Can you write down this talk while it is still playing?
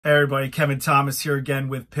Hey everybody, Kevin Thomas here again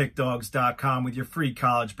with Pickdawgz.com with your free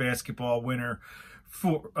college basketball winner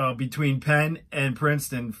for between Penn and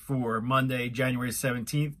Princeton for Monday, January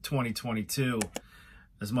 17th, 2022.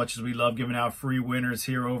 As much as we love giving out free winners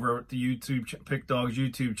here over at the Pickdawgz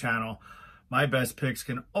YouTube channel, my best picks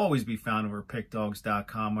can always be found over at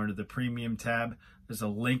Pickdawgz.com under the premium tab. There's a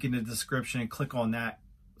link in the description. Click on that.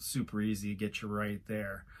 Super easy to get you right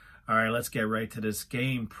there. All right, let's get right to this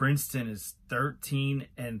game. Princeton is 13-3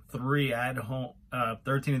 at home,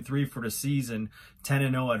 13-3 for the season,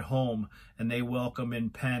 10-0 at home, and they welcome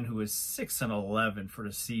in Penn, who is 6-11 for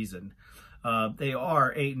the season. They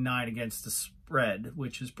are 8-9 against the spread,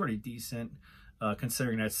 which is pretty decent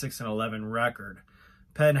considering that 6-11 record.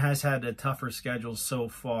 Penn has had a tougher schedule so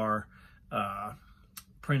far.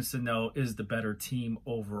 Princeton, though, is the better team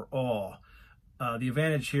overall. The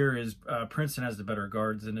advantage here is Princeton has the better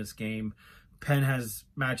guards in this game. Penn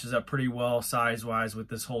matches up pretty well size-wise with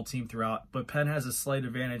this whole team throughout, but Penn has a slight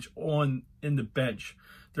advantage in the bench.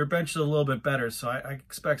 Their bench is a little bit better, so I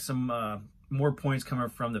expect some more points coming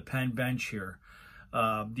from the Penn bench here.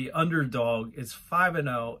 The underdog is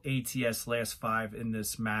 5-0 ATS last 5 in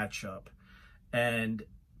this matchup, and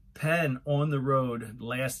Penn on the road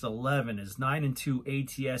last 11 is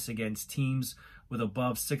 9-2 ATS against teams with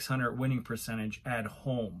above 600 winning percentage at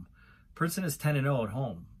home. Princeton is 10-0 at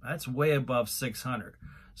home. That's way above 600.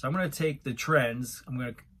 So I'm going to take the trends. I'm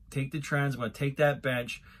going to take that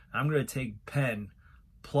bench. I'm going to take Penn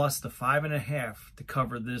plus the 5.5 to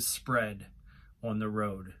cover this spread on the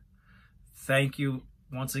road. Thank you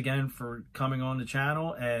once again for coming on the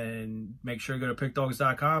channel, and make sure you go to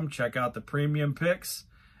Pickdawgz.com, check out the premium picks,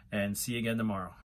 and see you again tomorrow.